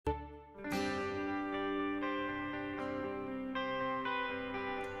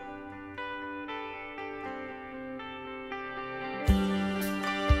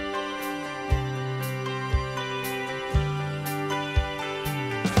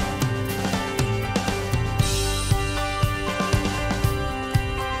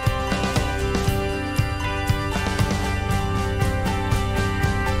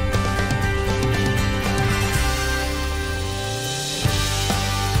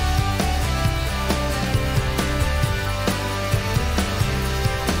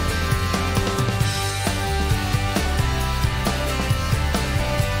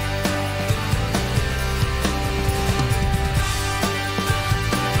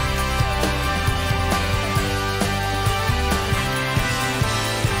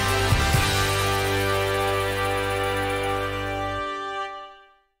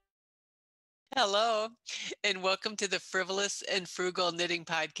Hello, and welcome to the Frivolous and Frugal Knitting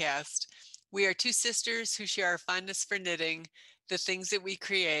Podcast. We are two sisters who share our fondness for knitting, the things that we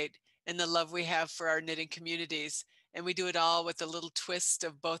create, and the love we have for our knitting communities. And we do it all with a little twist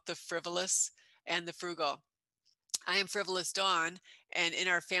of both the frivolous and the frugal. I am Frivolous Dawn, and in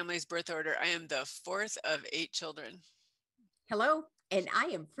our family's birth order, I am the fourth of 8 children. Hello, and I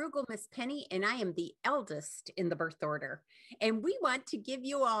am Frugal MsPenny, and I am the eldest in the birth order. And we want to give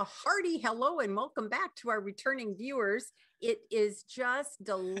you a hearty hello and welcome back to our returning viewers. It is just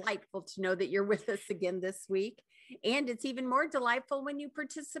delightful to know that you're with us again this week. And it's even more delightful when you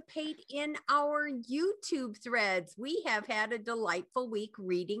participate in our YouTube threads. We have had a delightful week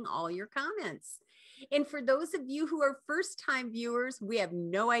reading all your comments. And for those of you who are first-time viewers, we have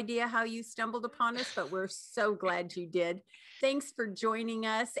no idea how you stumbled upon us, but we're so glad you did. Thanks for joining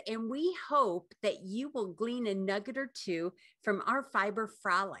us. And we hope that you will glean a nugget or two from our fiber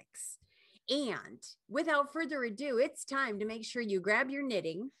frolics. And without further ado, it's time to make sure you grab your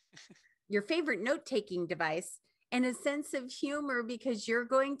knitting, your favorite note-taking device, and a sense of humor because you're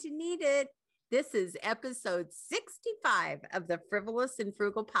going to need it. This is episode 65 of the Frivolous and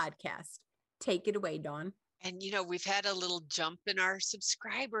Frugal podcast. Take it away, Dawn. And, you know, we've had a little jump in our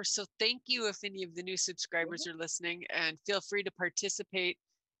subscribers. So thank you if any of the new subscribers are listening, and feel free to participate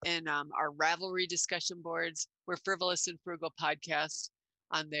in our Ravelry discussion boards. We're Frivolous and Frugal podcast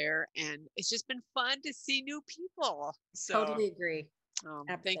on there. And it's just been fun to see new people. So Totally agree.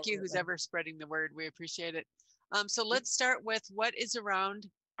 Thank you, who's ever spreading the word. We appreciate it. So let's start with what is around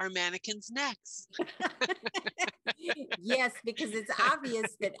our mannequins' necks. Yes, because it's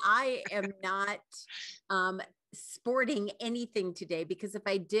obvious that I am not sporting anything today, because if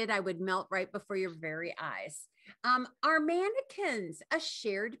I did, I would melt right before your very eyes. Our mannequins, a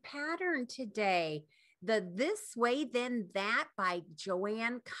shared pattern today. The This Way Then That by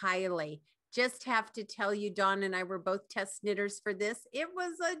Joanne Kiley. Just have to tell you, Dawn and I were both test knitters for this. It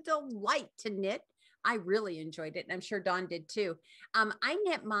was a delight to knit. I really enjoyed it, and I'm sure Dawn did too. I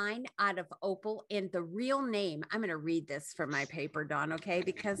knit mine out of opal, and the real name, I'm going to read this from my paper, Dawn, okay,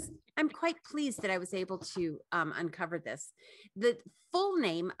 because I'm quite pleased that I was able to uncover this. The full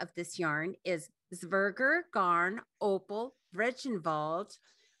name of this yarn is Zwerger Garn Opal Regenwald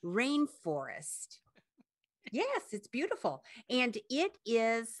Rainforest. Yes, it's beautiful. And it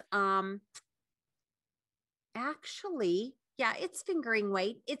is actually... yeah, it's fingering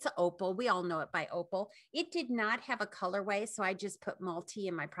weight. It's opal. We all know it by opal. It did not have a colorway, so I just put multi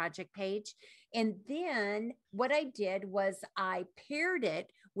in my project page. And then what I did was I paired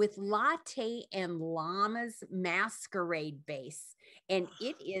it with Latte and Llamas Masquerade base, and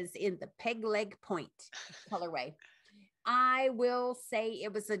it is in the peg leg point colorway. I will say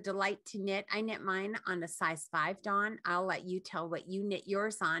it was a delight to knit. I knit mine on a size 5, Dawn. I'll let you tell what you knit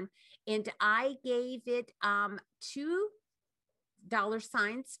yours on. And I gave it $2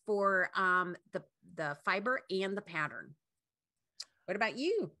 for the fiber and the pattern. What about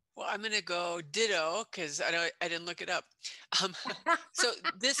you? Well, I'm going to go ditto because I didn't look it up. So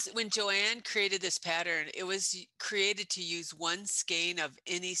when Joanne created this pattern, it was created to use one skein of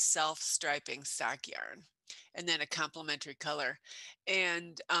any self-striping sock yarn and then a complementary color.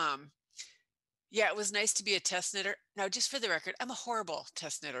 And yeah, it was nice to be a test knitter. Now, just for the record, I'm a horrible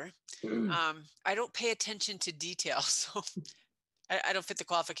test knitter. I don't pay attention to detail, so I don't fit the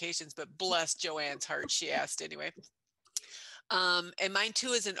qualifications, but bless Joanne's heart, she asked anyway. And mine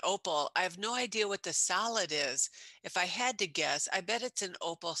too is an opal. I have no idea what the solid is. If I had to guess, I bet it's an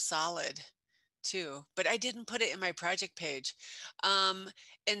opal solid too, but I didn't put it in my project page.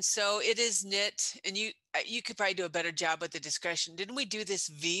 And so it is knit, and you could probably do a better job with the discretion. Didn't we do this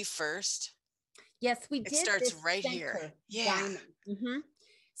V first? Yes, we did. It starts right here. Yeah.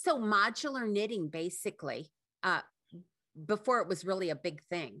 So modular knitting, basically, before it was really a big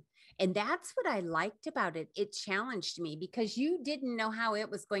thing. And that's what I liked about it. It challenged me because you didn't know how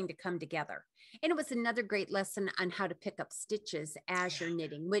it was going to come together. And it was another great lesson on how to pick up stitches as you're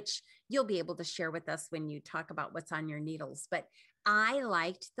knitting, which you'll be able to share with us when you talk about what's on your needles. But I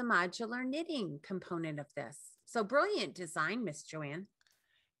liked the modular knitting component of this. So brilliant design, Miss Joanne.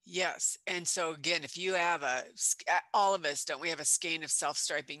 Yes. And so again, if you have all of us, don't we have a skein of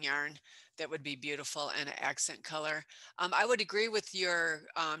self-striping yarn that would be beautiful and an accent color? I would agree with your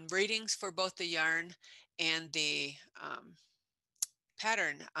ratings for both the yarn and the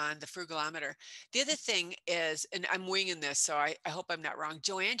pattern on the frugalometer. The other thing is, and I'm winging this, so I hope I'm not wrong,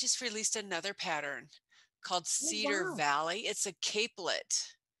 Joanne just released another pattern called Cedar Valley. It's a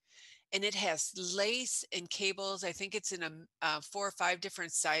capelet. and it has lace and cables. I think it's in a 4 or 5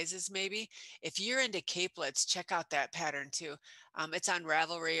 different sizes, maybe. If you're into capelets, check out that pattern too. It's on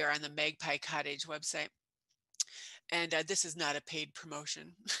Ravelry or on the Magpie Cottage website. And this is not a paid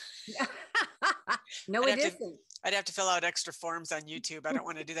promotion. No, I'd it have to, isn't. I'd have to fill out extra forms on YouTube. I don't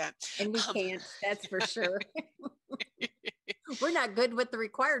want to do that. And we can't, that's for sure. We're not good with the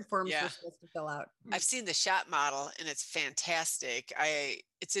required forms Yeah. we're supposed to fill out. I've seen the shop model and it's fantastic.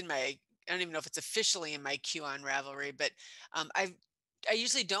 It's in my, I don't even know if it's officially in my queue on Ravelry, but I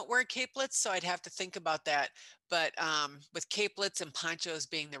usually don't wear capelets, so I'd have to think about that. But with capelets and ponchos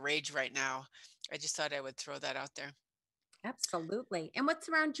being the rage right now, I just thought I would throw that out there. Absolutely. And what's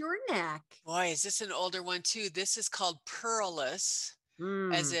around your neck? Boy, is this an older one too? This is called Purless,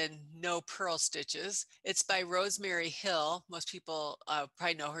 as in no pearl stitches. It's by Rosemary Hill. Most people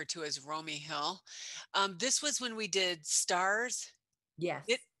probably know her too as Romi Hill. This was when we did Stars. Yes.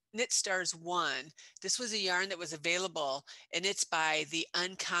 Knit Stars 1. This was a yarn that was available, and it's by the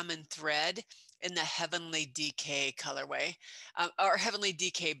Uncommon Thread in the Heavenly Decay colorway, or Heavenly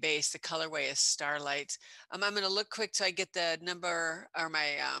Decay base. The colorway is Starlight. I'm going to look quick so I get the number or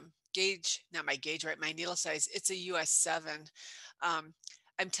my gauge, not my gauge, right? My needle size. It's a US 7. I'm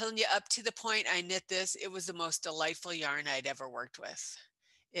telling you, up to the point I knit this, it was the most delightful yarn I'd ever worked with.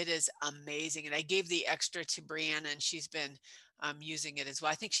 It is amazing. And I gave the extra to Brianna, and she's been using it as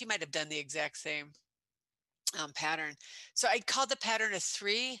well. I think she might have done the exact same pattern. So I called the pattern a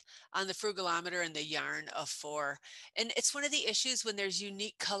 3 on the frugalometer and the yarn a 4. And it's one of the issues when there's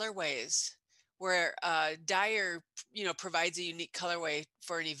unique colorways where dyer, provides a unique colorway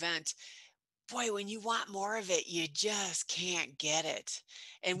for an event. Boy, when you want more of it, you just can't get it.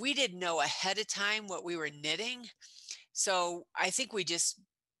 And we didn't know ahead of time what we were knitting. So I think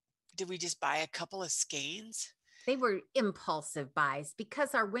did we just buy a couple of skeins? They were impulsive buys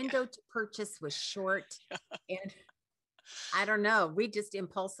because our window to purchase was short. And I don't know, we just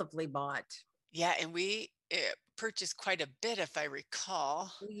impulsively bought. Yeah, and we purchased quite a bit, if I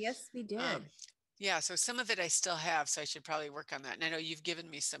recall. Yes, we did. Yeah, so some of it I still have, so I should probably work on that. And I know you've given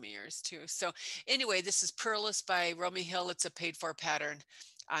me some of yours too. So anyway, this is Purless by Romi Hill. It's a paid for pattern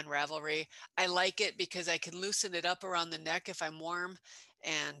on Ravelry. I like it because I can loosen it up around the neck if I'm warm.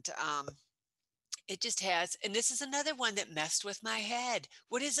 And it just has, and this is another one that messed with my head.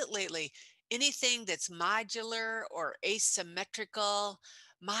 What is it lately? Anything that's modular or asymmetrical,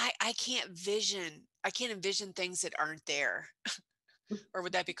 I can't envision things that aren't there. Or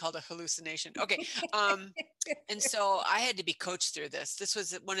would that be called a hallucination? Okay. And so I had to be coached through this. This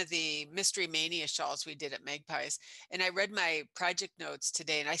was one of the Mystery Mania shawls we did at Magpies. And I read my project notes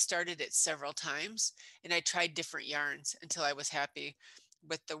today, and I started it several times, and I tried different yarns until I was happy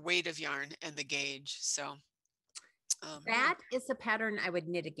with the weight of yarn and the gauge. So that is a pattern I would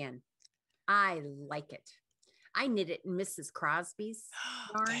knit again. I like it. I knit it in Mrs. Crosby's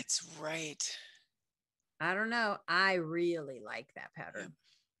yarn. That's right. I don't know. I really like that pattern.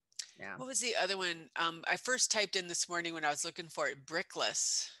 Yeah. What was the other one? I first typed in this morning when I was looking for it,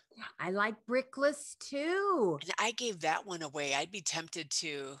 Brickless. I like Brickless too. And I gave that one away. I'd be tempted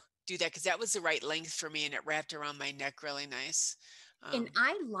to do that because that was the right length for me, and it wrapped around my neck really nice. And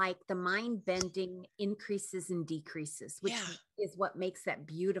I like the mind bending increases and decreases, which is what makes that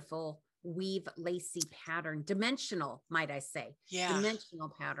beautiful weave lacy pattern. Dimensional, might I say. Yeah.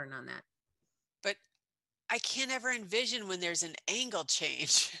 Dimensional pattern on that. But I can't ever envision when there's an angle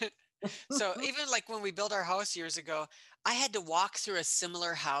change. So even like when we built our house years ago, I had to walk through a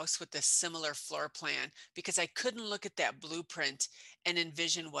similar house with a similar floor plan because I couldn't look at that blueprint and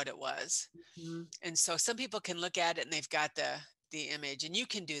envision what it was. Mm-hmm. And so some people can look at it and they've got the image, and you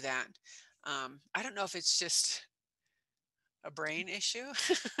can do that. I don't know if it's just a brain issue.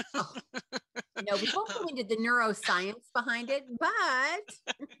 Oh. No, we won't go into the neuroscience behind it,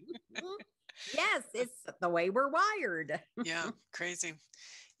 but yes, it's the way we're wired. Yeah, crazy.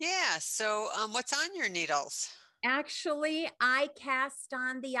 Yeah, so what's on your needles? Actually, I cast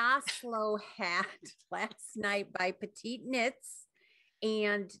on the Oslo Hat last night by PetiteKnit.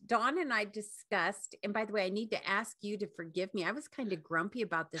 And Dawn and I discussed, and by the way, I need to ask you to forgive me. I was kind of grumpy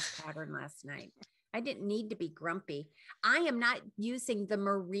about this pattern last night. I didn't need to be grumpy. I am not using the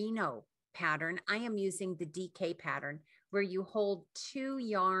merino pattern. I am using the DK pattern where you hold 2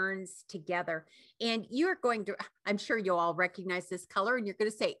 yarns together. And you're going to, I'm sure you'll all recognize this color, and you're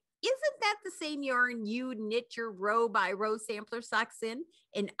going to say, isn't that the same yarn you knit your row by row sampler socks in?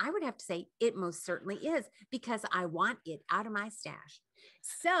 And I would have to say it most certainly is, because I want it out of my stash.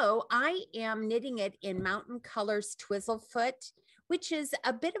 So I am knitting it in Mountain Colors Twizzlefoot, which is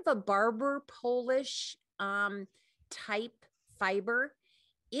a bit of a Barber Polish type fiber.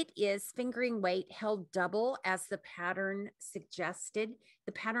 It is fingering weight held double as the pattern suggested.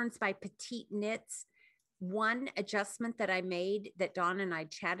 The pattern's by PetiteKnit. One adjustment that I made that Dawn and I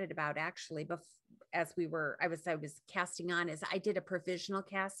chatted about actually as I was casting on is I did a provisional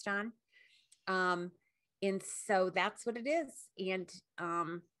cast on. And so that's what it is. And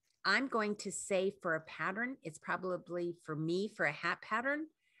I'm going to say for a pattern, it's probably for me for a hat pattern,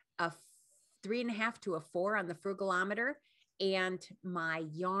 a 3.5 to a 4 on the frugalometer. And my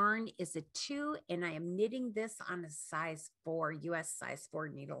yarn is a 2, and I am knitting this on a size 4, US size 4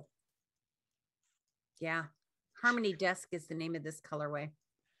 needle. Yeah. Harmony Desk is the name of this colorway.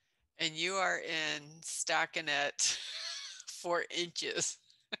 And you are in stockinette 4 inches.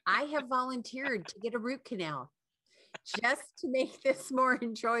 I have volunteered to get a root canal just to make this more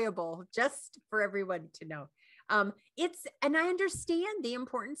enjoyable, just for everyone to know. And I understand the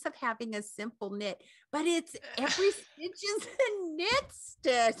importance of having a simple knit, but it's every stitch is a knit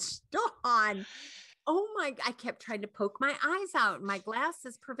stitch, Dawn. Oh my, I kept trying to poke my eyes out. My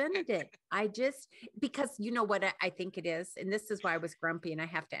glasses prevented it. Because you know what I think it is, and this is why I was grumpy, and I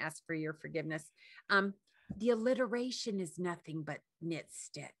have to ask for your forgiveness. The alliteration is nothing but knit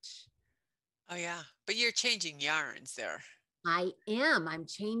stitch. Oh yeah, but you're changing yarns there. I am. I'm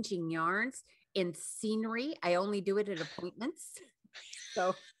changing yarns. In scenery, I only do it at appointments.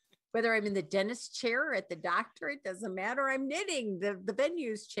 So whether I'm in the dentist chair or at the doctor, it doesn't matter. I'm knitting. The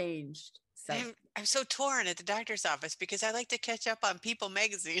venue's changed. So I'm so torn at the doctor's office because I like to catch up on People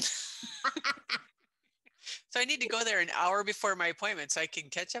magazine. So I need to go there an hour before my appointment so I can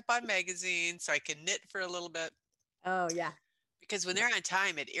catch up on magazines, so I can knit for a little bit. Oh, yeah. Because when they're on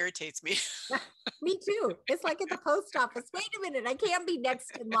time, it irritates me. Me too. It's like at the post office. Wait a minute. I can't be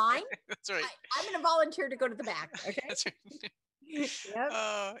next in line. That's right. I'm going to volunteer to go to the back. Okay. That's right. Yep.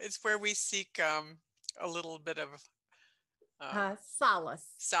 It's where we seek a little bit of solace.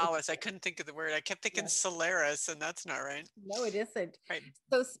 Solace. I couldn't think of the word. I kept thinking Solaris, and that's not right. No, it isn't. Right.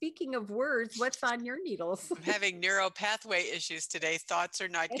 So speaking of words, what's on your needles? I'm having neural pathway issues today. Thoughts are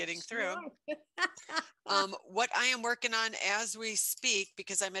not getting through. What I am working on as we speak,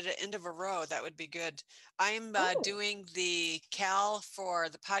 because I'm at the end of a row, that would be good. I'm doing the Cowl for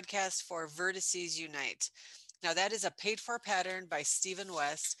the podcast for Vertices Unite. Now that is a paid for pattern by Stephen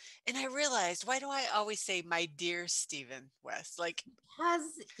West. And I realized, why do I always say my dear Stephen West? Like, because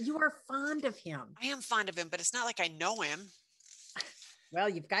you are fond of him. I am fond of him, but it's not like I know him. Well,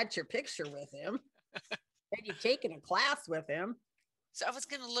 you've got your picture with him. And you've taken a class with him. So I was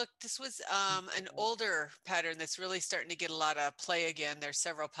going to look, this was an older pattern that's really starting to get a lot of play again. There's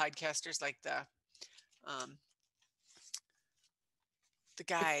several podcasters like the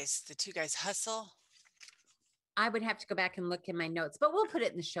two guys, Hustle. I would have to go back and look in my notes, but we'll put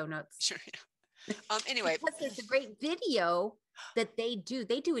it in the show notes. Sure. Yeah. Anyway. Because there's a great video that they do.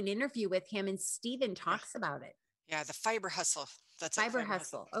 They do an interview with him and Stephen talks about it. Yeah, the Fiber Hustle. That's Fiber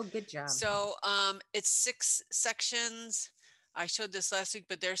Hustle. Oh, good job. So it's 6 sections. I showed this last week,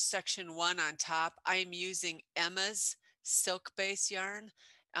 but there's section 1 on top. I'm using Emma's silk base yarn.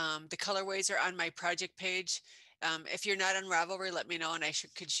 The colorways are on my project page. If you're not on Ravelry, let me know and I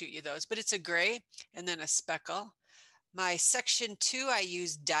could shoot you those. But it's a gray and then a speckle. My section 2, I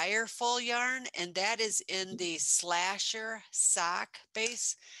use Direful yarn, and that is in the Slasher sock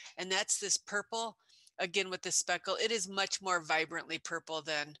base. And that's this purple, again with the speckle. It is much more vibrantly purple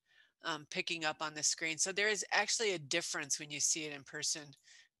than picking up on the screen. So there is actually a difference when you see it in person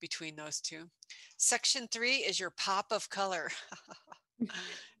between those two. Section 3 is your pop of color.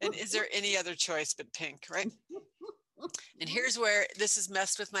 And is there any other choice but pink, right? And here's where this has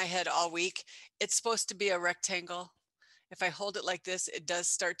messed with my head all week. It's supposed to be a rectangle. If I hold it like this, it does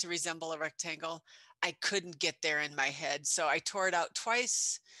start to resemble a rectangle. I couldn't get there in my head. So I tore it out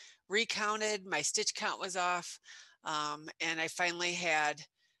twice, recounted, my stitch count was off. And I finally had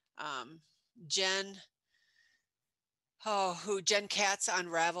Jen Katz on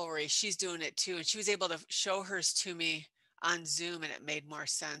Ravelry. She's doing it too. And she was able to show hers to me on Zoom and it made more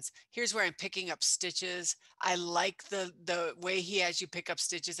sense. Here's where I'm picking up stitches. I like the way he has you pick up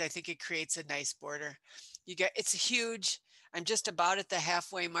stitches. I think it creates a nice border. It's huge. I'm just about at the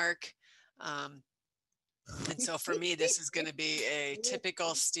halfway mark. And so for me, this is going to be a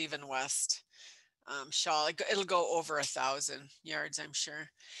typical Stephen West shawl. It'll go over 1,000 yards, I'm sure.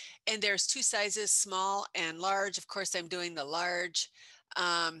 And there's 2 sizes, small and large. Of course, I'm doing the large.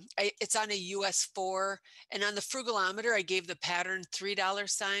 It's on a US 4, and on the frugalometer, I gave the pattern $3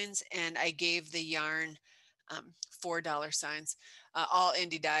 signs and I gave the yarn $4 signs, all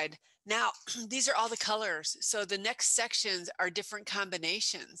indie dyed. Now, these are all the colors. So the next sections are different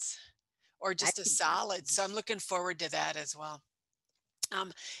combinations or just a solid. So I'm looking forward to that as well.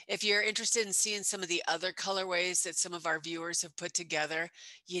 If you're interested in seeing some of the other colorways that some of our viewers have put together,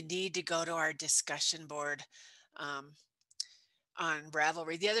 you need to go to our discussion board. On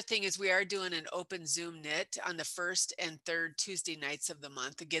Ravelry. The other thing is we are doing an open Zoom knit on the first and third Tuesday nights of the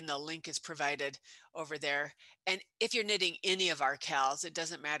month. Again, the link is provided over there. And if you're knitting any of our cals, it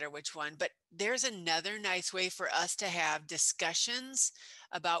doesn't matter which one, but there's another nice way for us to have discussions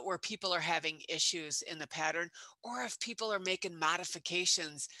about where people are having issues in the pattern, or if people are making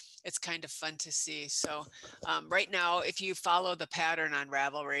modifications. It's kind of fun to see. So right now, if you follow the pattern on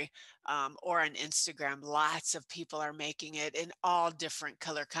Ravelry, or on Instagram, lots of people are making it in all different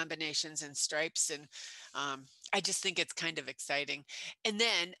color combinations and stripes. And I just think it's kind of exciting. And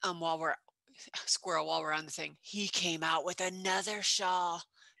then while we're on the thing, he came out with another shawl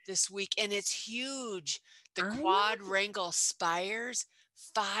this week, and it's huge. The quadrangle spires,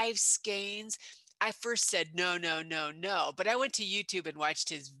 5 skeins. I first said no, no, no, no, but I went to YouTube and watched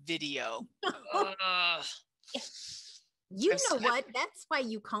his video. You know what? That's why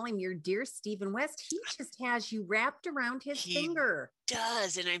you call him your dear Stephen West. He just has you wrapped around his finger.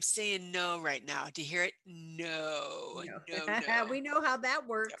 Does, and I'm saying no right now. Do you hear it? No, no. We know how that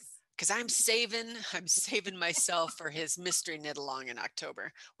works. Because I'm saving myself for his mystery knit along in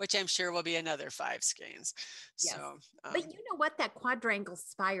October, which I'm sure will be another 5 skeins. Yes. So, but you know what? That quadrangle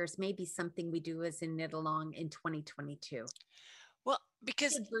spires may be something we do as a knit along in 2022. Well,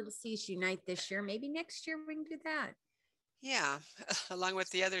 because Vertices unite this year, maybe next year we can do that. Yeah, along with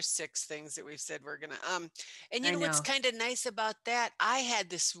the other 6 things that we've said we're gonna and you know what's kind of nice about that? I had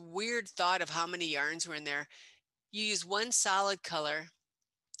this weird thought of how many yarns were in there. You use one solid color,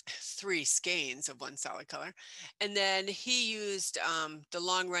 3 skeins of one solid color, and then he used the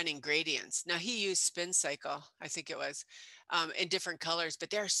long running gradients. Now he used Spin Cycle, I think it was, in different colors, but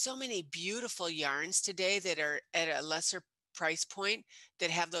there are so many beautiful yarns today that are at a lesser price point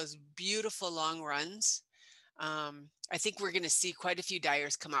that have those beautiful long runs. I think we're going to see quite a few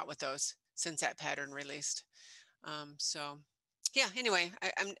dyers come out with those since that pattern released. So yeah, anyway,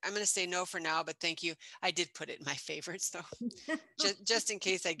 I'm going to say no for now, but thank you. I did put it in my favorites though, just in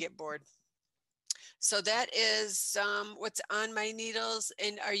case I get bored. So that is what's on my needles.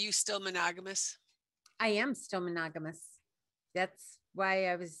 And are you still monogamous? I am still monogamous. That's why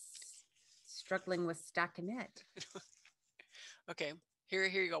I was struggling with stockinette. Okay, here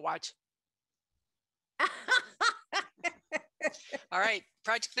you go. Watch. All right,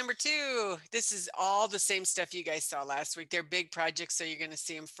 project number 2. This is all the same stuff you guys saw last week. They're big projects, so you're going to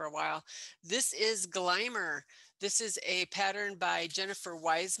see them for a while. This is Glimmer. This is a pattern by Jennifer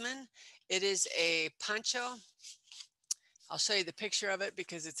Wiseman. It is a poncho. I'll show you the picture of it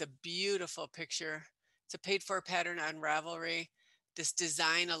because it's a beautiful picture. It's a paid-for pattern on Ravelry. This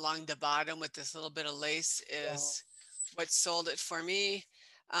design along the bottom with this little bit of lace is what sold it for me.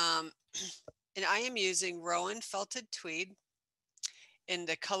 And I am using Rowan Felted Tweed in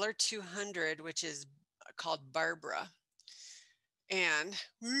the color 200, which is called Barbara. And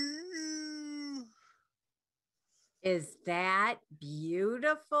is that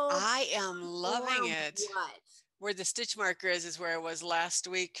beautiful? I am loving it. What? Where the stitch marker is where I was last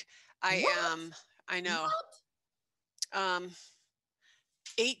week. I know. What?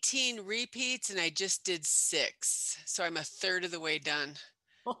 18 repeats and I just did 6. So I'm a third of the way done.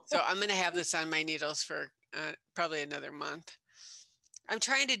 So I'm going to have this on my needles for probably another month. I'm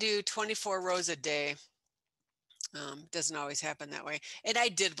trying to do 24 rows a day. Doesn't always happen that way. And I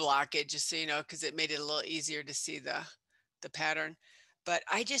did block it, just so you know, because it made it a little easier to see the pattern. But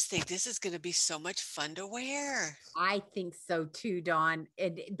I just think this is going to be so much fun to wear. I think so too, Dawn.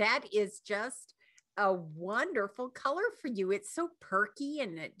 And that is just a wonderful color for you. It's so perky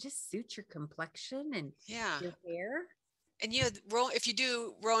and it just suits your complexion and your hair. And if you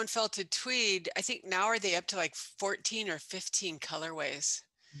do Rowan Felted Tweed, I think now are they up to like 14 or 15 colorways.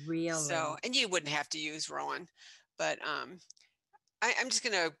 Really? So, and you wouldn't have to use Rowan, but I'm just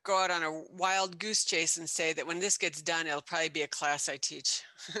going to go out on a wild goose chase and say that when this gets done, it'll probably be a class I teach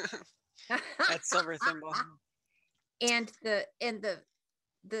at Silver Thimble. And the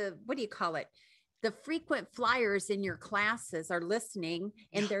what do you call it? The frequent flyers in your classes are listening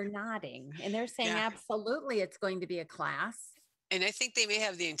and they're nodding and they're saying, absolutely, it's going to be a class. And I think they may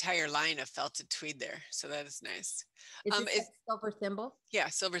have the entire line of felted tweed there. So that is nice. Is it Silver Thimble? Yeah,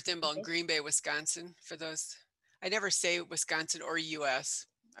 Silver Thimble in Green Bay, Wisconsin. For those, I never say Wisconsin or US.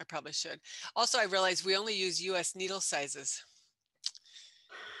 I probably should. Also, I realized we only use US needle sizes.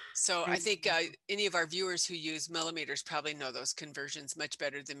 So I think any of our viewers who use millimeters probably know those conversions much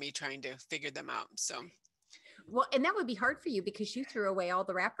better than me trying to figure them out. So, well, and that would be hard for you because you threw away all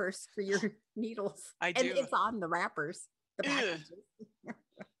the wrappers for your needles. I do. And it's on the wrappers. the packages.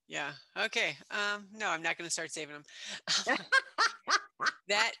 Yeah. Okay. No, I'm not going to start saving them.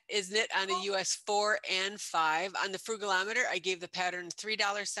 That is knit on a US 4 and 5. On the Frugalometer, I gave the pattern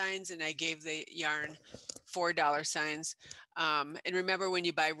 $3 signs and I gave the yarn $4 signs. And remember, when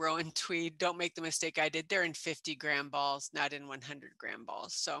you buy Rowan tweed, don't make the mistake I did. They're in 50-gram balls, not in 100-gram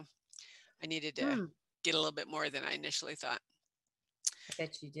balls. So I needed to get a little bit more than I initially thought. I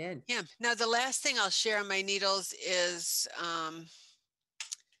bet you did. Yeah. Now, the last thing I'll share on my needles is,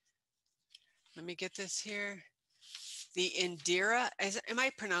 let me get this here. The Indira, am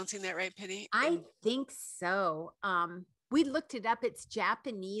I pronouncing that right, Penny? I think so. We looked it up. It's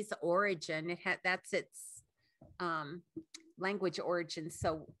Japanese origin. That's its language origin.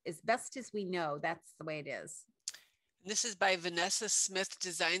 So as best as we know, that's the way it is. This is by Vanessa Smith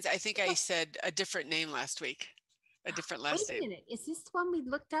Designs. I think I said a different name last week. A different last name. Wait a minute. Is this the one we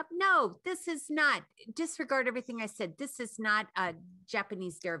looked up? No, this is not. Disregard everything I said. This is not a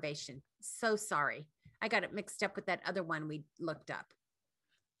Japanese derivation. So sorry. I got it mixed up with that other one we looked up.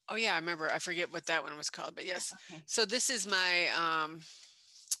 Oh yeah, I remember. I forget what that one was called, but yes. Okay. So this is my,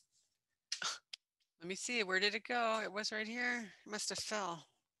 let me see, where did it go? It was right here. It must have fell.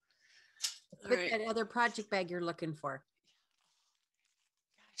 With that other project bag you're looking for.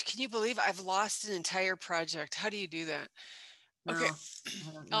 Can you believe I've lost an entire project? How do you do that? No, okay,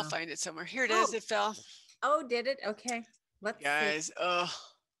 I'll find it somewhere. Here it is. It fell. Oh, did it? Okay. Let's Guys, see.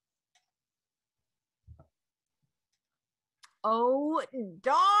 Oh,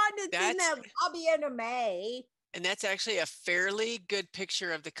 Dawn, it's in that lobby Aimée. And that's actually a fairly good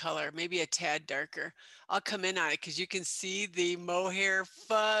picture of the color, maybe a tad darker. I'll come in on it because you can see the mohair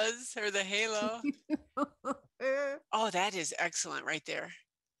fuzz or the halo. Oh, that is excellent right there.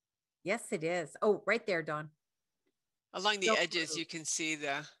 Yes, it is. Oh, right there, Dawn. Along the edges, you can see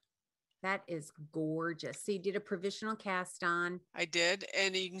the... That is gorgeous. So you did a provisional cast on. I did.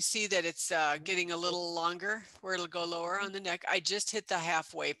 And you can see that it's getting a little longer where it'll go lower on the neck. I just hit the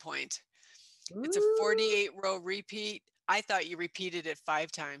halfway point. Ooh. It's a 48 row repeat. I thought you repeated it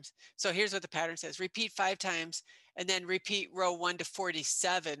 5 times. So here's what the pattern says. Repeat 5 times and then repeat row 1 to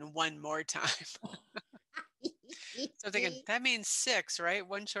 47 one more time. So I'm thinking that means 6, right?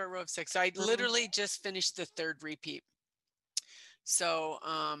 1 short row of 6. So I literally just finished the 3rd repeat. So,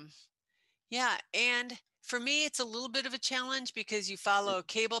 yeah, and for me, it's a little bit of a challenge because you follow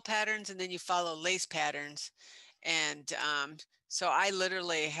cable patterns and then you follow lace patterns. And so I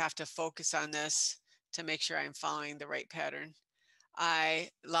literally have to focus on this to make sure I'm following the right pattern. I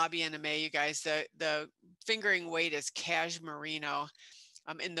lobby Aimée, you guys, the fingering weight is Cashmerino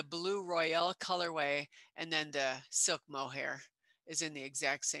in the blue royale colorway, and then the silk mohair is in the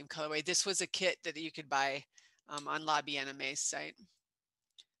exact same colorway. This was a kit that you could buy on lobby Aimé's site.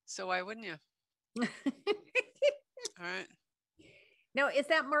 So why wouldn't you? All right. Now, is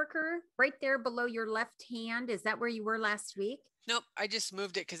that marker right there below your left hand? Is that where you were last week? Nope. I just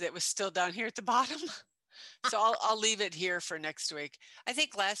moved it because it was still down here at the bottom. So I'll leave it here for next week. I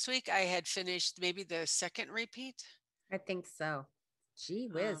think last week I had finished maybe the 2nd repeat. I think so. Gee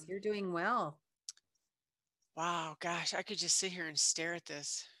whiz, you're doing well. Wow. Gosh, I could just sit here and stare at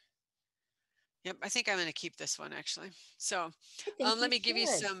this. Yep, I think I'm going to keep this one actually. So let me give you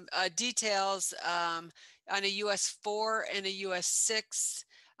some details on a US 4 and a US 6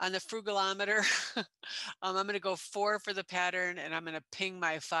 on the Frugalometer. I'm going to go 4 for the pattern and I'm going to ping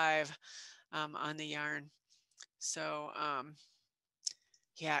my 5 on the yarn. So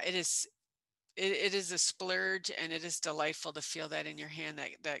yeah, it is a splurge and it is delightful to feel that in your hand,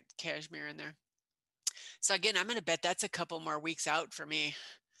 that cashmere in there. So again, I'm going to bet that's a couple more weeks out for me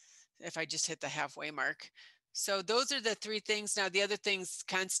if I just hit the halfway mark. So those are the 3 things. Now, the other things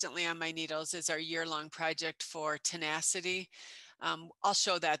constantly on my needles is our year-long project for tenacity. I'll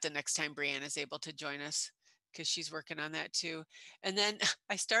show that the next time Brianna is able to join us because she's working on that too. And then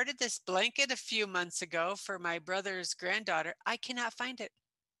I started this blanket a few months ago for my brother's granddaughter. I cannot find it.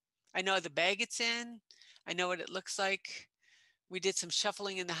 I know the bag it's in. I know what it looks like. We did some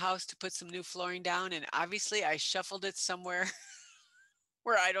shuffling in the house to put some new flooring down, and obviously I shuffled it somewhere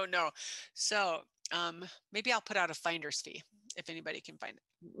where I don't know. So maybe I'll put out a finder's fee if anybody can find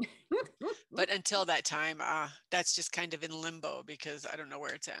it. But until that time, that's just kind of in limbo because I don't know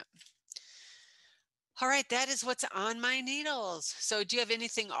where it's at. All right, that is what's on my needles. So do you have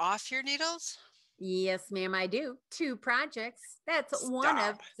anything off your needles? Yes, ma'am, I do. 2 projects. That's one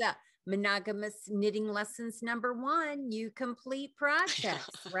of the monogamous knitting lessons #1, you complete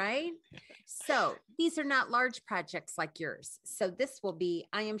projects, right? So these are not large projects like yours. So this will be,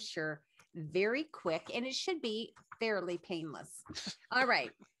 I am sure, very quick, and it should be fairly painless. All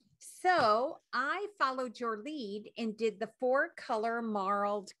right. So I followed your lead and did the 4-color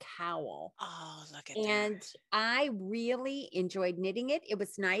marled cowl. Oh, look at And that. I really enjoyed knitting it. It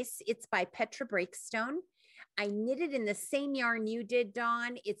was nice. It's by Petra Breakstone. I knitted in the same yarn you did,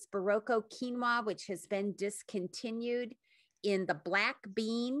 Dawn. It's Barocco Quinoa, which has been discontinued, in the black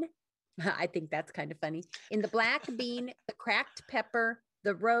bean. I think that's kind of funny. In the black bean, the cracked pepper,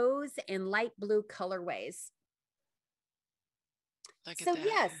 the rose, and light blue colorways. Look at So that.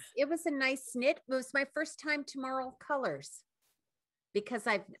 yes, it was a nice knit. It was my first time to marl colors because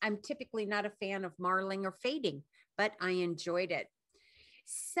I'm typically not a fan of marling or fading, but I enjoyed it.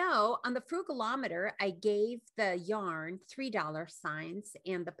 So on the Frugalometer, I gave the yarn $3 signs,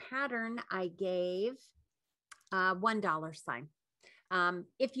 and the pattern I gave $1 sign.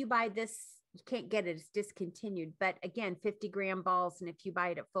 If you buy this, you can't get it, it's discontinued, but again, 50-gram balls, and if you buy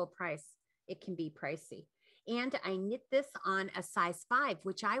it at full price, it can be pricey. And I knit this on a size 5,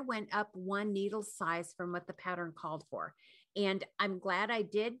 which I went up 1 needle size from what the pattern called for. And I'm glad I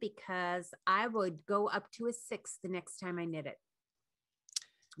did, because I would go up to a 6 the next time I knit it.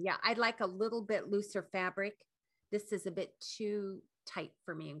 Yeah, I'd like a little bit looser fabric. This is a bit too tight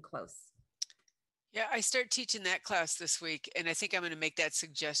for me and close. Yeah, I start teaching that class this week, and I think I'm going to make that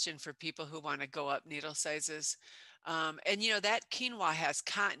suggestion for people who want to go up needle sizes. And you know, that quinoa has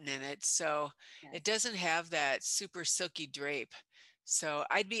cotton in it, so Yes. it doesn't have that super silky drape. So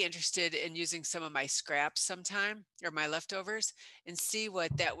I'd be interested in using some of my scraps sometime, or my leftovers, and see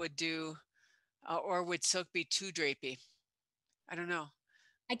what that would do. Or would silk be too drapey? I don't know.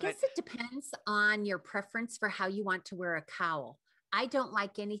 I But guess it depends on your preference for how you want to wear a cowl. I don't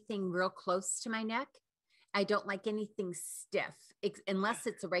like anything real close to my neck. I don't like anything stiff unless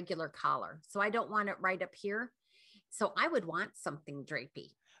it's a regular collar. So I don't want it right up here. So I would want something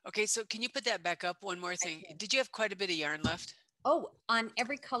drapey. okay, so can you put that back up? One more thing. Did you have quite a bit of yarn left? Oh, on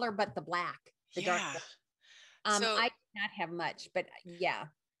every color but the black, the dark Yeah. black. So I did not have much, but yeah,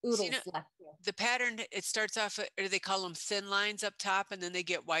 so, oodles left here. the pattern, it starts off, or they call them thin lines up top, and then they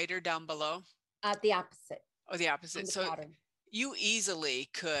get wider down below. The opposite. Oh, the opposite. The So pattern. you easily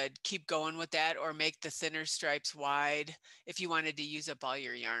could keep going with that, or make the thinner stripes wide if you wanted to use up all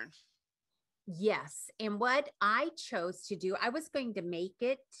your yarn. Yes. And what I chose to do, I was going to make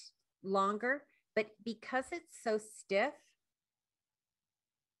it longer, but because it's so stiff,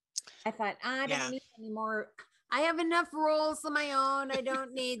 I thought, I Yeah. don't need any more. I have enough rolls of my own. I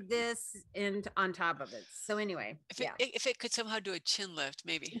don't need this and on top of it. So anyway, If it could somehow do a chin lift,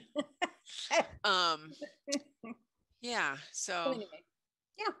 maybe. Yeah. So anyway,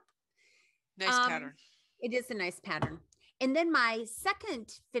 yeah. nice pattern. It is a nice pattern. And then my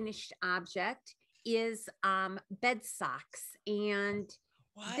second finished object is bed socks. And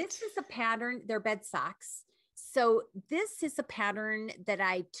What? this is a pattern, they're bed socks. So this is a pattern that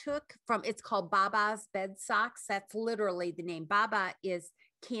I took from, it's called Baba's Bed Socks. That's literally the name. Baba is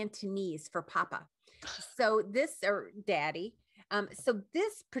Cantonese for Papa. So this, or Daddy. So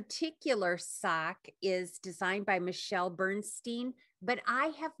this particular sock is designed by Michelle Bernstein, but I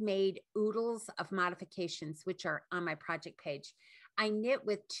have made oodles of modifications, which are on my project page. I knit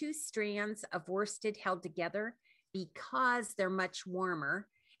with 2 strands of worsted held together because they're much warmer.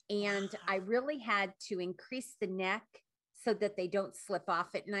 And I really had to increase the neck so that they don't slip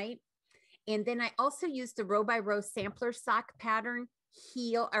off at night. And then I also used the row by row sampler sock pattern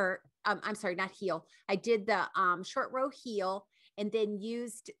heel, or I'm sorry, not heel. I did the short row heel, and then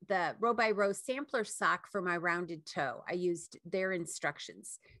used the row by row sampler sock for my rounded toe. I used their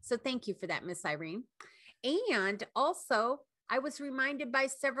instructions. So thank you for that, Miss Irene. And also, I was reminded by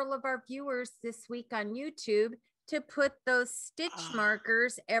several of our viewers this week on YouTube to put those stitch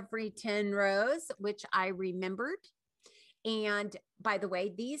markers every 10 rows, which I remembered. And by the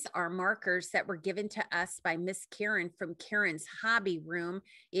way, these are markers that were given to us by Miss Karen from Karen's Hobby Room.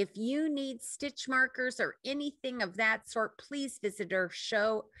 If you need stitch markers or anything of that sort, please visit her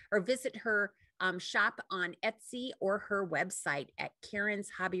show or visit her shop on Etsy or her website at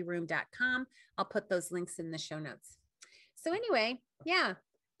karenshobbyroom.com. I'll put those links in the show notes. So anyway, yeah,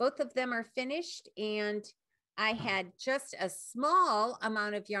 both of them are finished, and I had just a small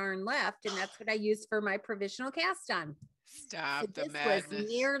amount of yarn left, and that's what I used for my provisional cast on. Stop So the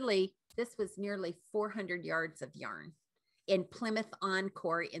madness. This was nearly 400 yards of yarn in Plymouth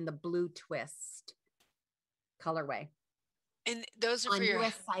Encore in the blue twist colorway. And those are on for your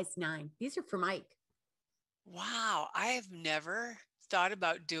US size 9. These are for Mike. Wow, I have never thought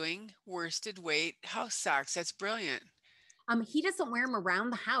about doing worsted weight house socks. That's brilliant. He doesn't wear them around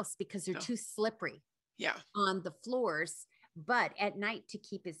the house because they're too slippery. Yeah. On the floors, but at night to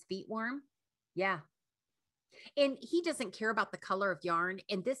keep his feet warm. Yeah. And he doesn't care about the color of yarn.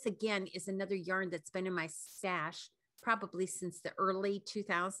 And this again is another yarn that's been in my stash probably since the early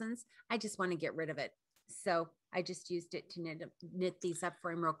 2000s. I just want to get rid of it. So I just used it to knit these up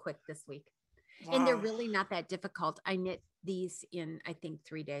for him real quick this week. Wow. And they're really not that difficult. I knit these in, I think,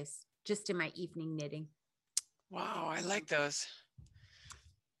 3 days, just in my evening knitting. Wow, I like those.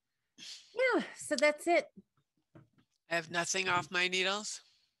 Yeah, so that's it. I have nothing off my needles.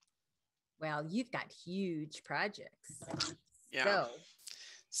 Well, you've got huge projects. Yeah.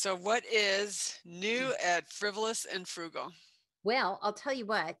 So what is new at Frivolous and Frugal? Well, I'll tell you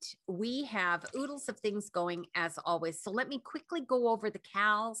what, we have oodles of things going as always. So let me quickly go over the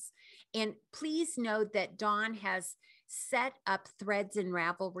cowls. And please note that Dawn has set up threads in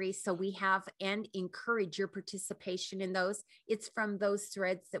Ravelry. So we have and encourage your participation in those. It's from those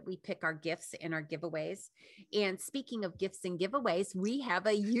threads that we pick our gifts and our giveaways. And speaking of gifts and giveaways, we have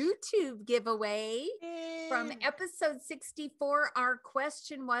a YouTube giveaway. From episode 64, our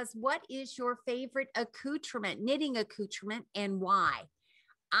question was, what is your favorite accoutrement, knitting accoutrement, and why?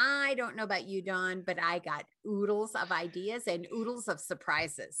 I don't know about you, Dawn, but I got oodles of ideas and oodles of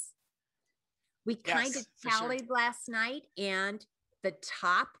surprises. We kind of tallied last night, and the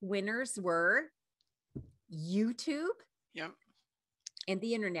top winners were YouTube and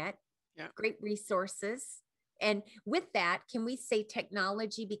the internet. Great resources. And with that, can we say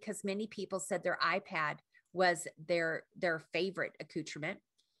technology? Because many people said their iPad was their favorite accoutrement.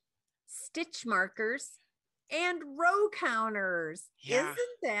 Stitch markers and row counters. Isn't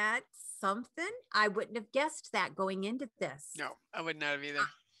that something? I wouldn't have guessed that going into this. No, I would not have either.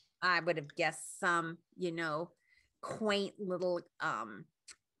 I would have guessed some, quaint little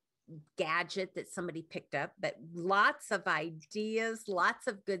gadget that somebody picked up, but lots of ideas, lots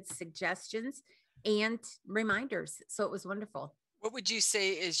of good suggestions and reminders. So it was wonderful. What would you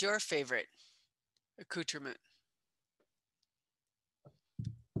say is your favorite accoutrement?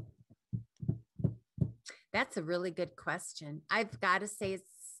 That's a really good question. I've got to say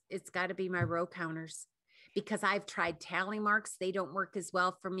it's got to be my row counters, because I've tried tally marks. They don't work as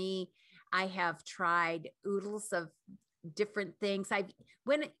well for me. I have tried oodles of different things.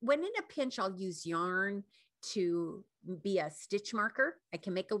 When in a pinch, I'll use yarn to be a stitch marker. I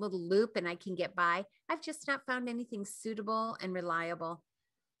can make a little loop and I can get by. I've just not found anything suitable and reliable,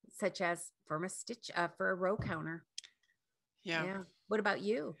 such as for a row counter. Yeah. What about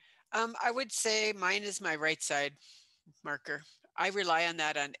you? I would say mine is my right side marker. I rely on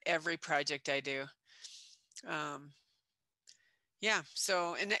that on every project I do.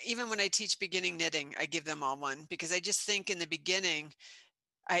 So, and even when I teach beginning knitting, I give them all one, because I just think in the beginning,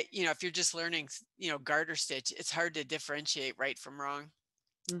 if you're just learning, garter stitch, it's hard to differentiate right from wrong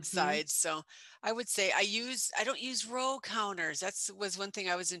sides. So I would say I don't use row counters. That was one thing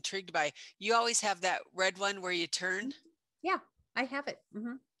I was intrigued by. You always have that red one where you turn. Yeah, I have it.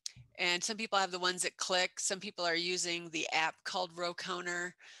 And some people have the ones that click. Some people are using the app called Row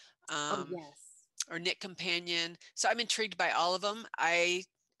Counter. Or Knit Companion. So I'm intrigued by all of them. I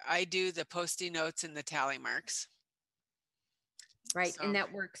do the Post-it notes and the tally marks. Right. So, and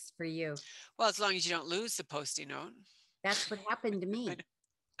that works for you. Well, as long as you don't lose the Post-it note. That's what happened to me.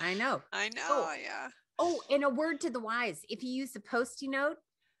 I know. Yeah. Oh, and a word to the wise. If you use the Post-it note,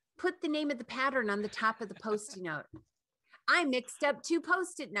 put the name of the pattern on the top of the Post-it note. I mixed up 2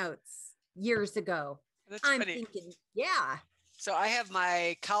 Post-it notes years ago. That's funny. Thinking, yeah. So I have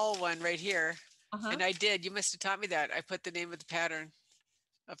my Cowl one right here. And I did. You must have taught me that. I put the name of the pattern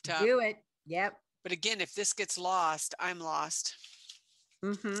up top. Do it. Yep. But again, if this gets lost, I'm lost.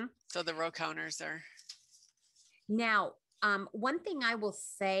 So the row counters are. Now, one thing I will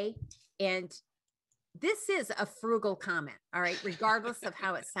say, and this is a frugal comment, all right, regardless of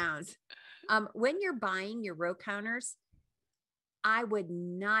how it sounds. When you're buying your row counters, I would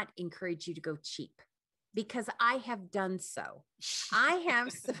not encourage you to go cheap, because I have done so. I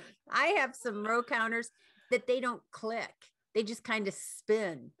have some row counters that they don't click. They just kind of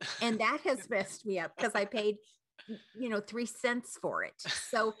spin. And that has messed me up, because I paid, 3 cents for it.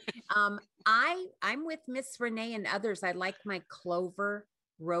 So I'm with Miss Renee and others. I like my Clover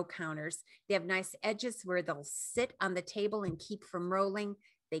row counters. They have nice edges where they'll sit on the table and keep from rolling.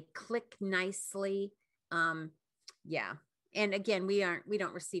 They click nicely. And again, we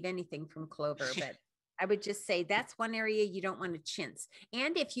don't receive anything from Clover, but I would just say that's one area you don't want to chintz.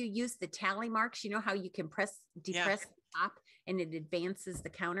 And if you use the tally marks, you know how you can depress the top and it advances the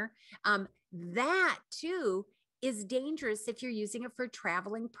counter. That too is dangerous if you're using it for a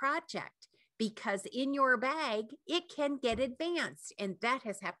traveling project, because in your bag, it can get advanced. And that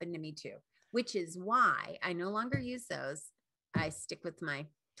has happened to me too, which is why I no longer use those. I stick with my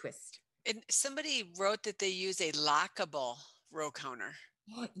twist. And somebody wrote that they use a lockable row counter.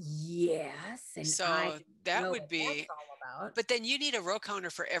 Yes, and I So that know would what that's be, all about. but then you need a row counter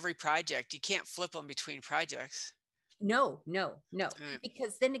for every project. You can't flip them between projects. No, no, no, Right,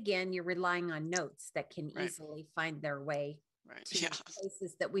 because then again, you're relying on notes that can right, easily find their way right. to Yeah.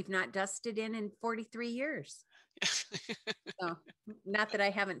 places that we've not dusted in 43 years. So, not that I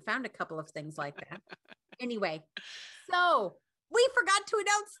haven't found a couple of things like that. Anyway, so we forgot to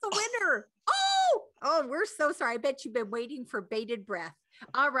announce the winner. Oh, we're so sorry. I bet you've been waiting for bated breath.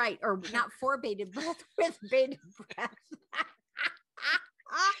 All right, or not for bated breath, with bated breath.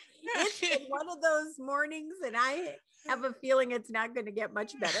 It's been one of those mornings, and I have a feeling it's not going to get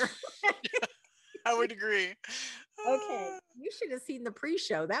much better. I would agree. Okay, you should have seen the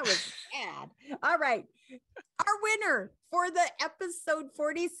pre-show. That was bad. All right. Our winner for the episode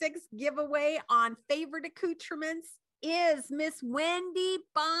 46 giveaway on favorite accoutrements is Miss Wendy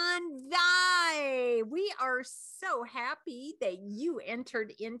Bondai. We are so happy that you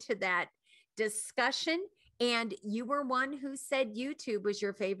entered into that discussion, and you were one who said YouTube was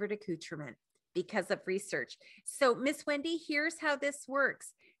your favorite accoutrement because of research. So, Miss Wendy, here's how this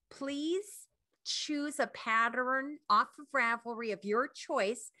works. Please choose a pattern off of Ravelry of your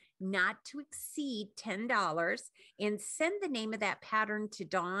choice, not to exceed $10, and send the name of that pattern to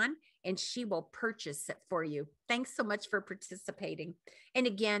Dawn, and she will purchase it for you. Thanks so much for participating. And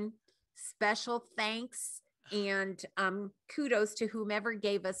again, special thanks and kudos to whomever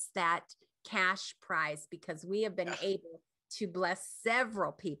gave us that cash prize, because we have been able to bless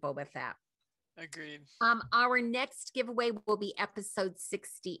several people with that. Agreed. Our next giveaway will be episode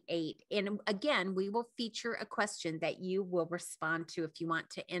 68. And again, we will feature a question that you will respond to if you want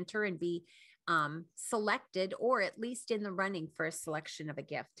to enter and be selected, or at least in the running for a selection of a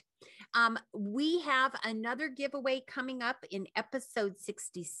gift. We have another giveaway coming up in episode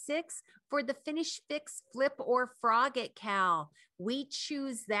 66 for the Finish, Fix, Flip, or Frog It Cowl. We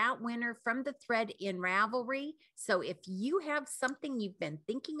choose that winner from the thread in Ravelry. So if you have something you've been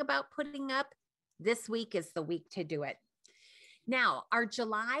thinking about putting up, this week is the week to do it. Now, our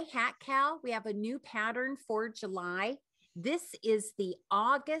July hat cowl, we have a new pattern for July. This is the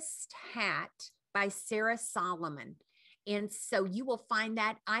August hat by Sarah Solomon. And so you will find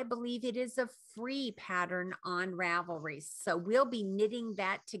that, I believe it is a free pattern on Ravelry. So we'll be knitting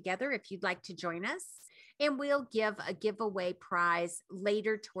that together if you'd like to join us. And we'll give a giveaway prize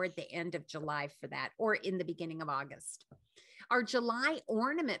later toward the end of July for that, or in the beginning of August. Our July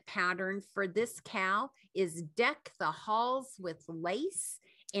ornament pattern for this cowl is Deck the Halls with Lace.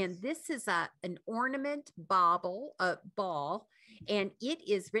 And this is an ornament ball, and it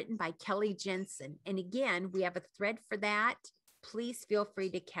is written by Kelly Jensen. And again, we have a thread for that. Please feel free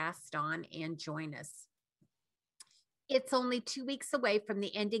to cast on and join us. It's only 2 weeks away from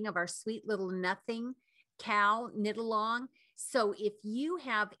the ending of our Sweet Little Nothing cowl knit along. So if you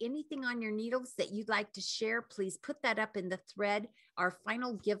have anything on your needles that you'd like to share, please put that up in the thread. Our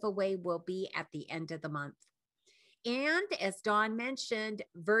final giveaway will be at the end of the month. And as Dawn mentioned,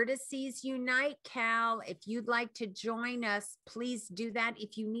 Vertices Unite Cowl. If you'd like to join us, please do that.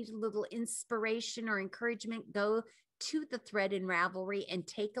 If you need a little inspiration or encouragement, go to the thread in Ravelry and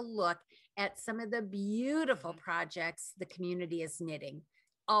take a look at some of the beautiful projects the community is knitting.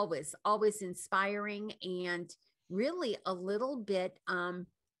 Always, always inspiring, and really a little bit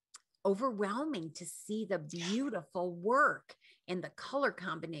overwhelming to see the beautiful work and the color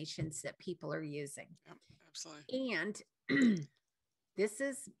combinations that people are using. Yep, absolutely. And this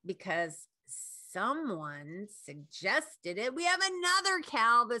is because someone suggested it. We have another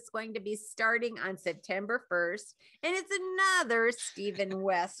cowl that's going to be starting on September 1st, and it's another Stephen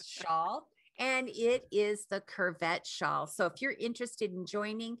West shawl. And it is the Curvette shawl. So if you're interested in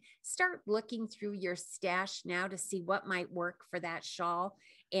joining, start looking through your stash now to see what might work for that shawl.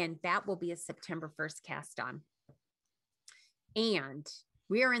 And that will be a September 1st cast on. And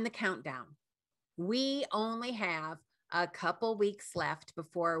we are in the countdown. We only have a couple weeks left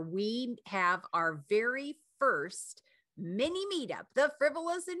before we have our very first mini meetup, the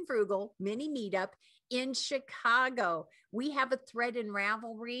Frivolous and Frugal mini meetup in Chicago. We have a thread in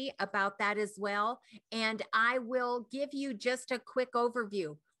Ravelry about that as well. And I will give you just a quick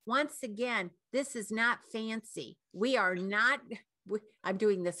overview. Once again, this is not fancy. We are not, I'm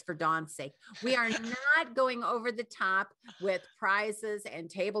doing this for Dawn's sake. We are not going over the top with prizes and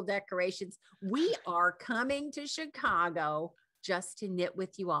table decorations. We are coming to Chicago just to knit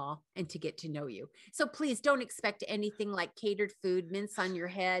with you all and to get to know you. So please don't expect anything like catered food, mince on your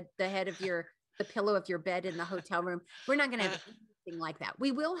head, the head of the pillow of your bed in the hotel room. We're not going to have anything like that.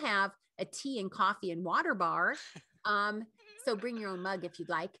 We will have a tea and coffee and water bar. So bring your own mug if you'd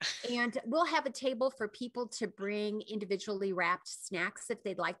like. And we'll have a table for people to bring individually wrapped snacks if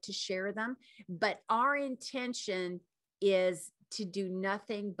they'd like to share them. But our intention is to do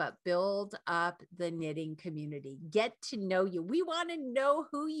nothing but build up the knitting community, get to know you. We want to know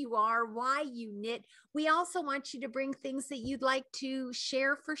who you are, why you knit. We also want you to bring things that you'd like to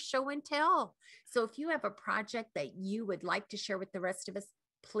share for show and tell. So if you have a project that you would like to share with the rest of us,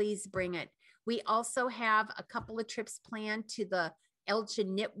 please bring it. We also have a couple of trips planned to the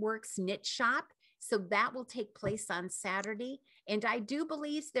Elgin Knitworks Knit Shop. So that will take place on Saturday. And I do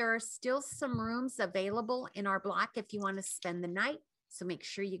believe there are still some rooms available in our block if you want to spend the night. So make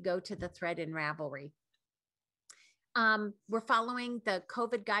sure you go to the thread in Ravelry. We're following the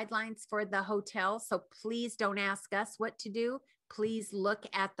COVID guidelines for the hotel. So please don't ask us what to do. Please look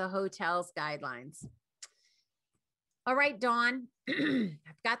at the hotel's guidelines. All right, Dawn,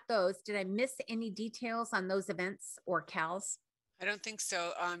 I've got those. Did I miss any details on those events or Cals? I don't think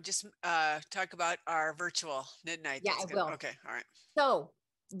so. Just talk about our virtual knit night. Yeah, I will. Okay, all right. So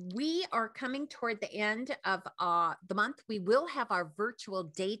we are coming toward the end of the month. We will have our virtual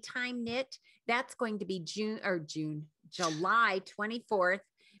daytime knit. That's going to be July 24th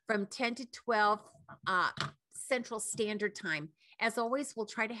from 10 to 12 Central Standard Time. As always, we'll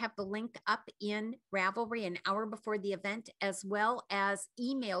try to have the link up in Ravelry an hour before the event, as well as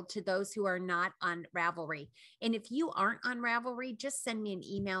emailed to those who are not on Ravelry. And if you aren't on Ravelry, just send me an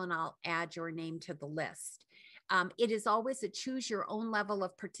email and I'll add your name to the list. It is always a choose your own level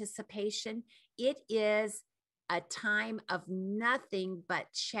of participation. It is a time of nothing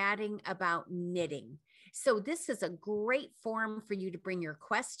but chatting about knitting. So this is a great forum for you to bring your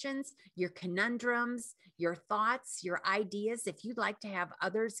questions, your conundrums, your thoughts, your ideas. If you'd like to have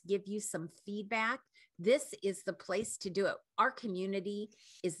others give you some feedback, this is the place to do it. Our community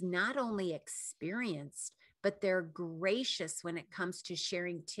is not only experienced, but they're gracious when it comes to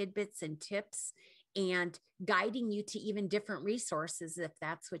sharing tidbits and tips and guiding you to even different resources if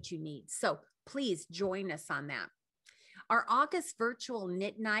that's what you need. So please join us on that. Our August virtual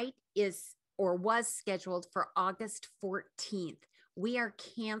knit night was scheduled for August 14th. We are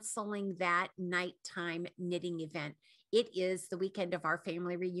canceling that nighttime knitting event. It is the weekend of our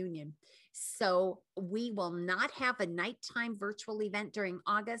family reunion. So we will not have a nighttime virtual event during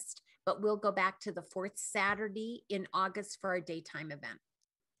August, but we'll go back to the fourth Saturday in August for our daytime event.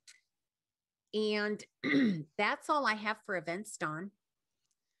 And that's all I have for events, Dawn.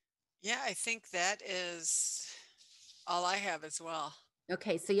 Yeah, I think that is all I have as well.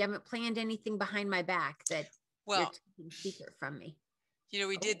 Okay, so you haven't planned anything behind my back that you're taking secret from me. You know,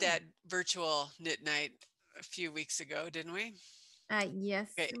 we did that virtual knit night a few weeks ago, didn't we?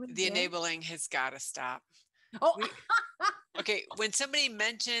 Yes. Okay, the enabling has got to stop. Oh, okay. When somebody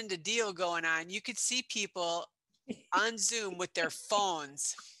mentioned a deal going on, you could see people on Zoom with their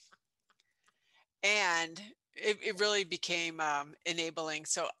phones, and it really became enabling.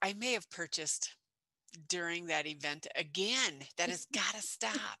 So I may have purchased during that event again. That has got to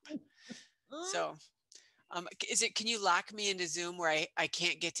stop. So can you lock me into Zoom where I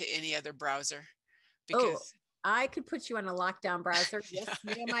can't get to any other browser? Because I could put you on a lockdown browser. Yes,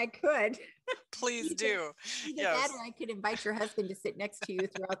 ma'am, I could. Please do. Either that, or I could invite your husband to sit next to you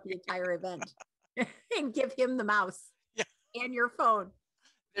throughout the entire event and give him the mouse and your phone.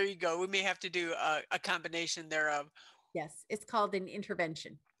 There you go. We may have to do a combination thereof. Yes, it's called an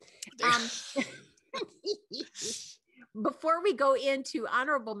intervention. Before we go into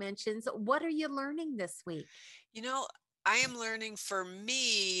honorable mentions, what are you learning this week? You know, I am learning, for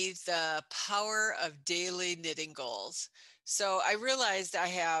me, the power of daily knitting goals. So I realized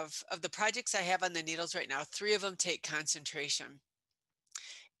of the projects I have on the needles right now, 3 of them take concentration.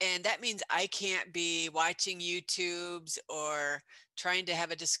 And that means I can't be watching YouTubes or trying to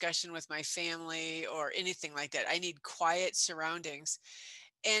have a discussion with my family or anything like that. I need quiet surroundings.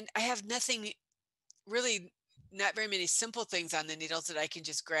 And I have not very many simple things on the needles that I can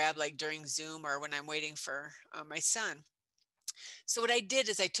just grab, like during Zoom or when I'm waiting for my son. So what I did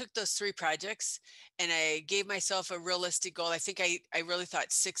is I took those 3 projects and I gave myself a realistic goal. I think I really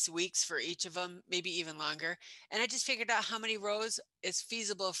thought 6 weeks for each of them, maybe even longer. And I just figured out how many rows is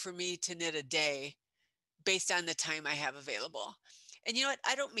feasible for me to knit a day based on the time I have available. And you know what?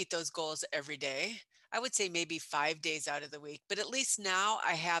 I don't meet those goals every day. I would say maybe 5 days out of the week, but at least now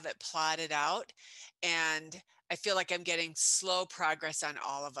I have it plotted out and I feel like I'm getting slow progress on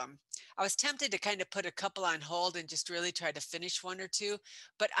all of them. I was tempted to kind of put a couple on hold and just really try to finish 1 or 2,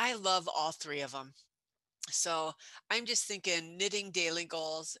 but I love all 3 of them. So I'm just thinking knitting daily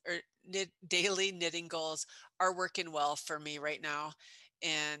goals or daily knitting goals are working well for me right now.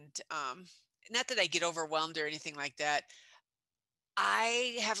 And not that I get overwhelmed or anything like that.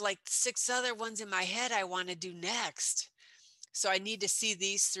 I have like 6 other ones in my head I want to do next. So I need to see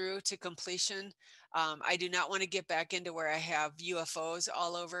these through to completion. I do not want to get back into where I have UFOs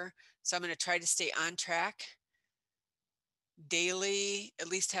all over. So I'm going to try to stay on track daily, at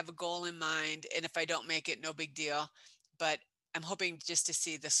least have a goal in mind. And if I don't make it, no big deal. But I'm hoping just to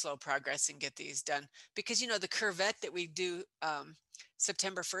see the slow progress and get these done. Because, you know, the curvette that we do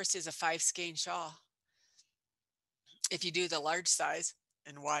September 1st is a 5 skein shawl. If you do the large size,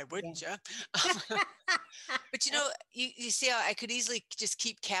 and why wouldn't you? But you know, you see how I could easily just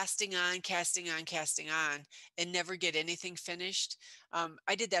keep casting on, and never get anything finished.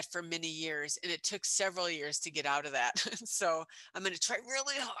 I did that for many years, and it took several years to get out of that. So I'm going to try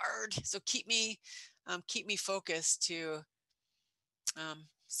really hard. So keep me focused to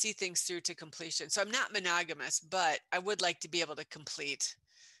see things through to completion. So I'm not monogamous, but I would like to be able to complete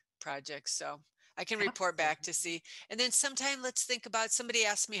projects. So I can report back to see. And then sometime let's think about, somebody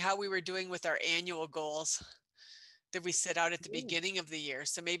asked me how we were doing with our annual goals that we set out at the beginning of the year.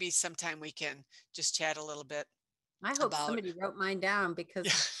 So maybe sometime we can just chat a little bit. I hope somebody wrote mine down, because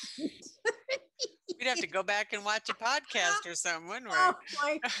we'd have to go back and watch a podcast or something, wouldn't we? Oh,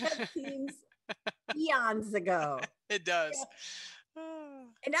 that seems eons ago. It does. Yeah.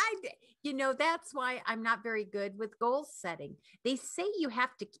 And you know, that's why I'm not very good with goal setting. They say you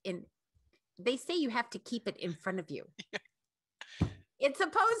have to keep it in front of you. Yeah. It's a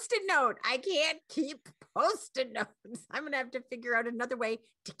Post-it note. I can't keep Post-it notes. I'm going to have to figure out another way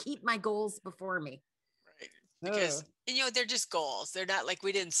to keep my goals before me. Right. Because, you know, they're just goals. They're not like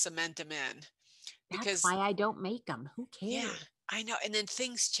we didn't cement them in. That's why I don't make them. Who cares? Yeah, I know. And then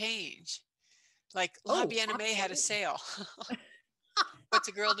things change. Like Aimée had a sale. What's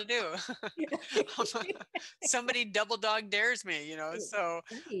a girl to do? Somebody double dog dares me, you know? So,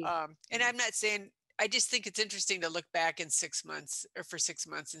 and I'm not saying, I just think it's interesting to look back in 6 months or for 6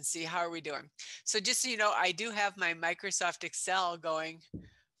 months and see how are we doing. So just so you know, I do have my Microsoft Excel going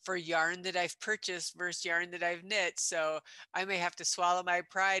for yarn that I've purchased versus yarn that I've knit. So I may have to swallow my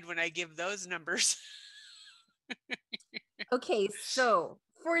pride when I give those numbers. Okay, so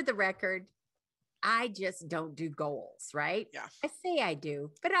for the record, I just don't do goals, right? Yeah. I say I do,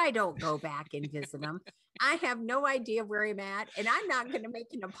 but I don't go back and visit them. I have no idea where I'm at, and I'm not going to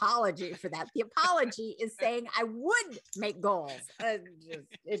make an apology for that. The apology is saying I would make goals.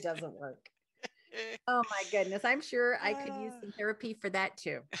 It doesn't work. Oh my goodness. I'm sure I could use some therapy for that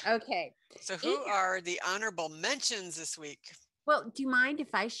too. Okay. So who are the honorable mentions this week? Well, do you mind if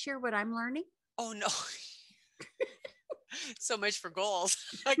I share what I'm learning? Oh, no. So much for goals.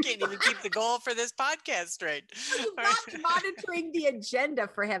 I can't even keep the goal for this podcast straight. You're not monitoring the agenda,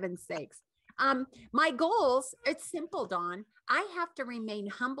 for heaven's sakes. My goals, it's simple, Dawn. I have to remain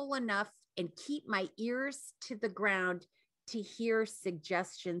humble enough and keep my ears to the ground to hear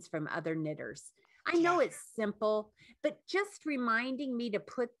suggestions from other knitters. I know it's simple, but just reminding me to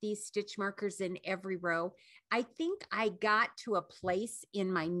put these stitch markers in every row. I think I got to a place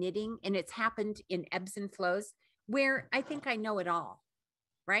in my knitting, and it's happened in ebbs and flows, where I think I know it all,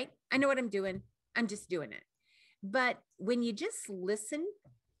 right? I know what I'm doing. I'm just doing it. But when you just listen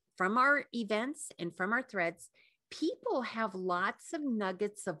from our events and from our threads, people have lots of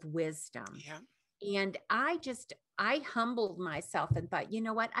nuggets of wisdom. Yeah. And I humbled myself and thought, you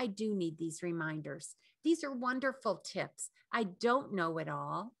know what? I do need these reminders. These are wonderful tips. I don't know it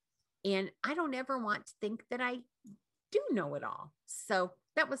all. And I don't ever want to think that I do know it all. So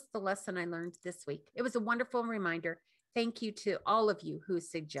that was the lesson I learned this week. It was a wonderful reminder. Thank you to all of you who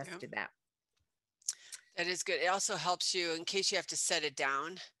suggested that. That is good. It also helps you in case you have to set it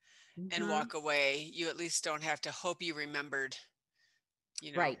down and walk away. You at least don't have to hope you remembered,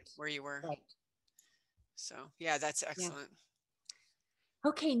 you know, where you were. Right. So yeah, that's excellent. Yeah.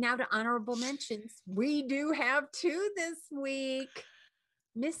 Okay, now to honorable mentions. We do have 2 this week.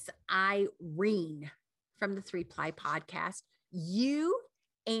 Miss Irene from the 3-Ply podcast. You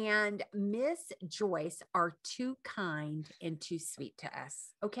and Miss Joyce are too kind and too sweet to us.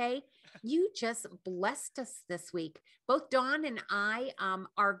 Okay. You just blessed us this week. Both Dawn and I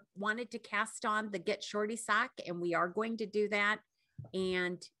wanted to cast on the Get Shorty sock, and we are going to do that.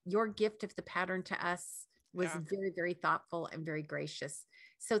 And your gift of the pattern to us was very, very thoughtful and very gracious.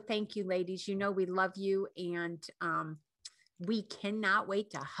 So thank you, ladies. You know, we love you. And we cannot wait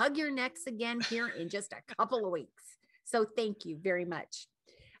to hug your necks again here in just a couple of weeks. So thank you very much.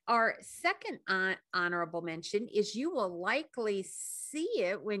 Our second honorable mention is, you will likely see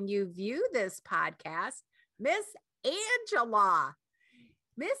it when you view this podcast, Miss Angela.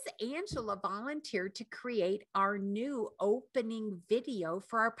 Miss Angela volunteered to create our new opening video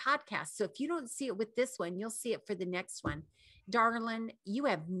for our podcast. So if you don't see it with this one, you'll see it for the next one. Darling, you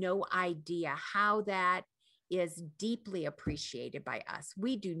have no idea how that is deeply appreciated by us.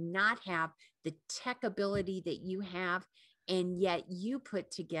 We do not have the tech ability that you have, and yet you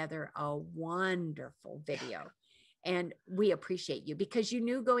put together a wonderful video. And we appreciate you because you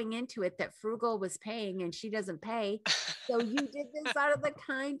knew going into it that Frugal was paying and she doesn't pay. So you did this out of the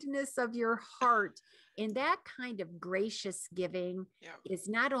kindness of your heart. And that kind of gracious giving is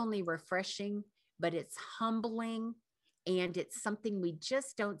not only refreshing, but it's humbling. And it's something we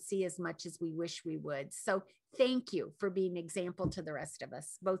just don't see as much as we wish we would. So thank you for being an example to the rest of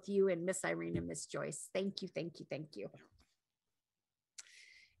us, both you and Miss Irene and Miss Joyce. Thank you, thank you, thank you.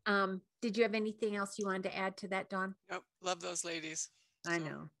 Did you have anything else you wanted to add to that, Dawn? Nope. Love those ladies. I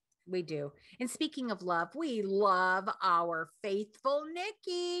know we do. And speaking of love, we love our faithful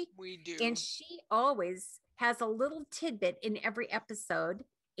Nikki. We do. And she always has a little tidbit in every episode.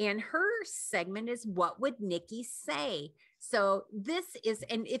 And her segment is What Would Nikki Say? So this is,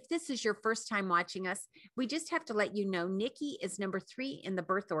 and if this is your first time watching us, we just have to let you know, Nikki is number 3 in the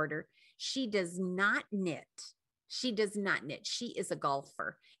birth order. She does not knit. She does not knit. She is a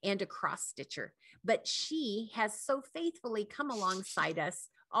golfer and a cross stitcher, but she has so faithfully come alongside us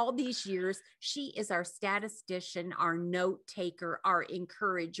all these years. She is our statistician, our note taker, our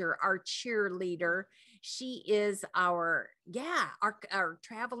encourager, our cheerleader. She is our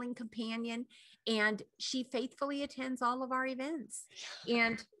traveling companion, and she faithfully attends all of our events.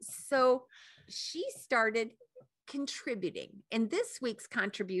 And so she started contributing. And this week's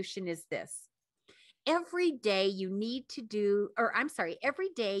contribution is this. Every day you need to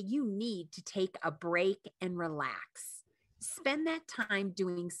take a break and relax. Spend that time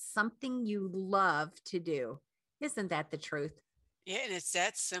doing something you love to do. Isn't that the truth? Yeah, and it's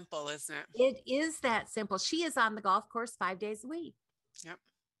that simple, isn't it? It is that simple. She is on the golf course 5 days a week. Yep.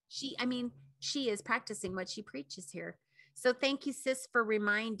 She is practicing what she preaches here. So thank you, sis, for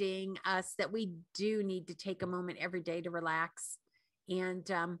reminding us that we do need to take a moment every day to relax. And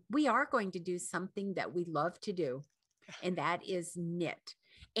we are going to do something that we love to do, and that is knit.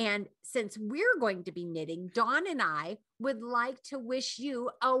 And since we're going to be knitting, Dawn and I would like to wish you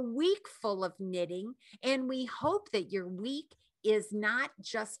a week full of knitting. And we hope that your week is not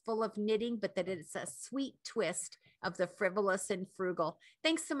just full of knitting, but that it's a sweet twist of the frivolous and frugal.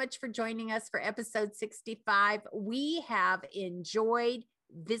 Thanks so much for joining us for episode 65. We have enjoyed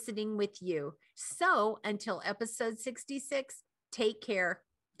visiting with you. So until episode 66, take care.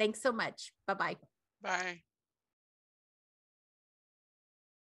 Thanks so much. Bye-bye. Bye.